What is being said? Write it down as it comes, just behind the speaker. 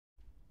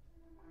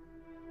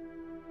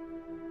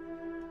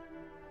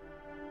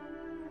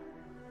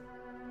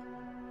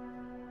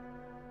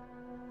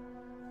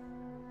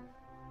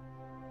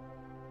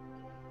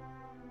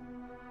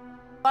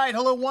right,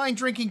 hello wine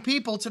drinking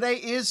people. Today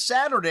is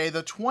Saturday,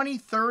 the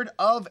 23rd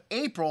of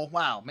April.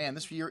 Wow, man,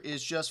 this year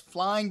is just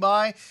flying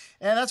by.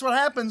 And that's what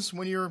happens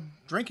when you're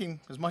drinking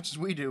as much as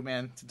we do,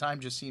 man. The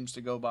time just seems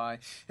to go by.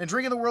 And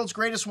drinking the world's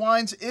greatest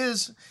wines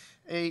is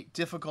a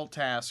difficult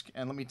task.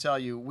 And let me tell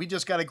you, we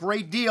just got a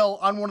great deal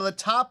on one of the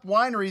top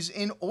wineries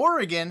in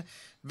Oregon,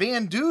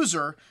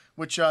 Duzer,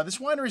 which this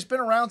winery's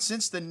been around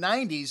since the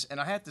 90s. And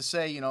I have to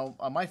say, you know,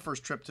 on my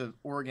first trip to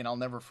Oregon, I'll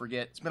never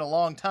forget. It's been a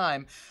long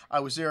time.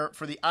 I was there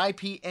for the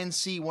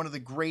IPNC, one of the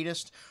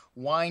greatest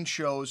wine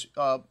shows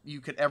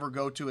you could ever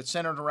go to. It's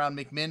centered around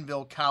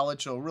McMinnville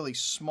College, so a really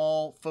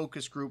small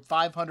focus group,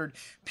 500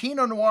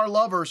 Pinot Noir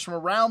lovers from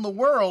around the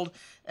world.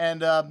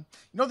 And, you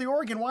know, the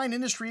Oregon wine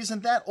industry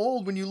isn't that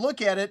old. When you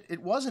look at it,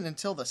 it wasn't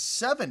until the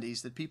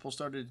 70s that people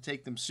started to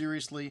take them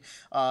seriously.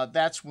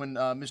 That's when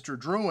Mr.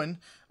 Drouin,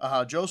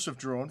 Joseph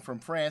Drouin from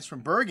France,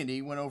 from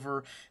Burgundy, went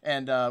over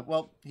and,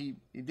 well, he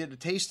did a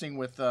tasting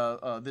with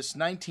this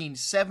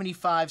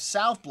 1975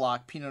 South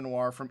Block Pinot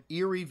Noir from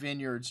Erie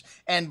Vineyards.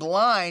 And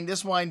blind,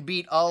 this wine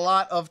beat a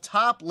lot of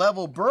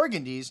top-level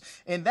Burgundies,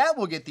 and that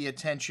will get the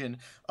attention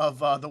of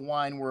the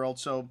wine world.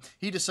 So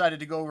he decided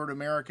to go over to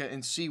America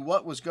and see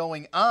what was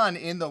going on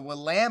in the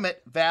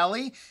Willamette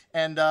Valley,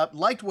 and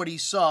liked what he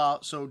saw.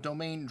 So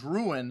Domaine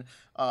Drouin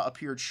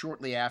appeared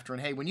shortly after.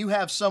 And hey, when you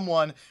have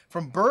someone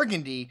from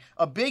Burgundy,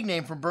 a big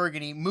name from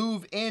Burgundy,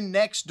 move in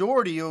next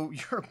door to you,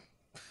 your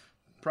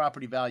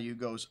property value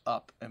goes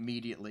up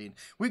immediately.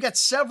 We've got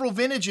several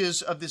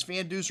vintages of this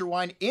Duzer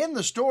wine in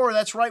the store.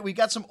 That's right, we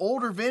got some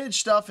older vintage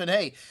stuff, and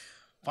hey,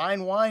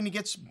 fine wine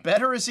gets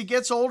better as it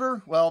gets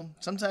older. Well,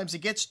 sometimes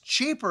it gets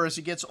cheaper as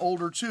it gets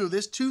older too.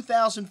 This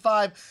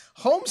 2005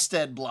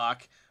 Homestead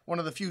block, one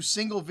of the few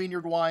single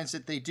vineyard wines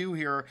that they do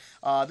here.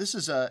 This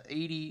is a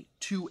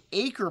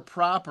 82-acre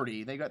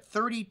property. They got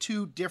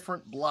 32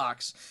 different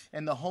blocks,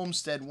 and the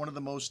Homestead, one of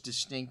the most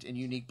distinct and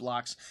unique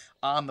blocks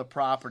on the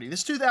property.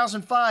 This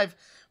 2005,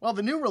 well,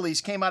 the new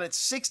release came out at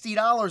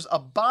 $60 a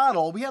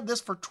bottle. We have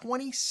this for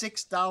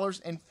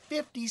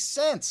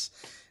 $26.50.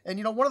 And,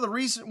 you know, one of the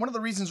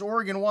reasons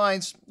Oregon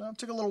wines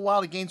took a little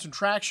while to gain some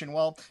traction,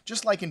 well,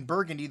 just like in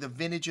Burgundy, the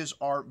vintages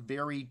are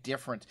very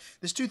different.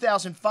 This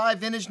 2005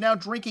 vintage, now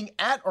drinking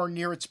at or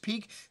near its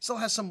peak, still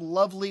has some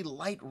lovely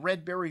light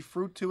red berry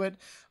fruit to it,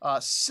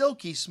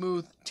 silky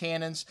smooth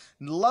tannins,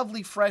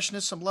 lovely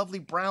freshness, some lovely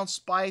brown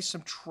spice,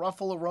 some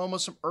truffle aroma,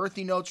 some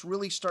earthy notes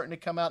really starting to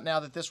come out now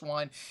that this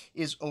wine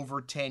is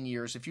over 10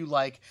 years. If you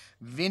like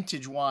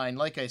vintage wine,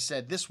 like I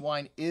said, this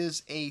wine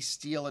is a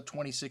steal at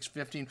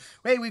 $26.15.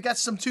 Hey, we've got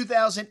some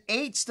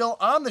 2008 still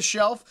on the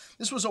shelf.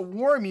 This was a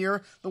warm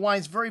year. The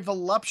wine's very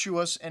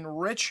voluptuous and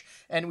rich,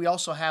 and we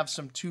also have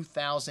some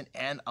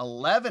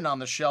 2011 on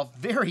the shelf.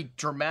 Very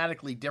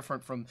dramatically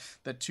different from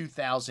the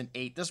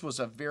 2008. This was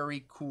a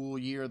very cool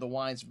year. The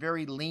wine's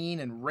very lean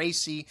and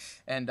racy,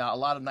 and a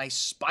lot of nice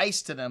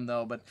spice to them,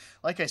 though. But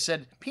like I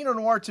said, Pinot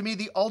Noir, to me,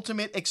 the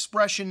ultimate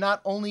expression not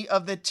only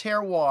of the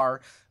terroir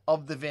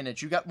of the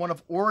vintage. You got one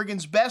of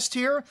Oregon's best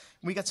here.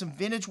 We got some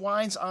vintage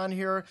wines on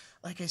here,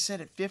 like I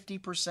said, at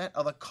 50%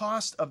 of the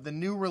cost of the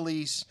new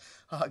release.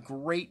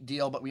 Great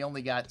deal, but we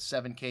only got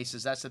 7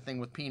 cases. That's the thing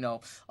with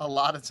Pinot. A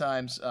lot of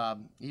times,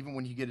 even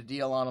when you get a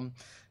deal on them,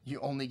 you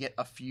only get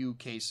a few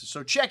cases.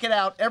 So check it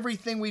out.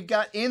 Everything we've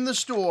got in the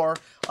store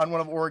on one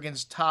of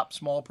Oregon's top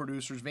small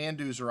producers,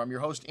 Duzer. I'm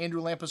your host,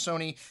 Andrew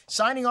Lampasoni,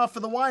 signing off for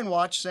the Wine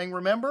Watch, saying,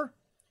 remember,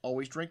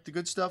 always drink the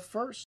good stuff first.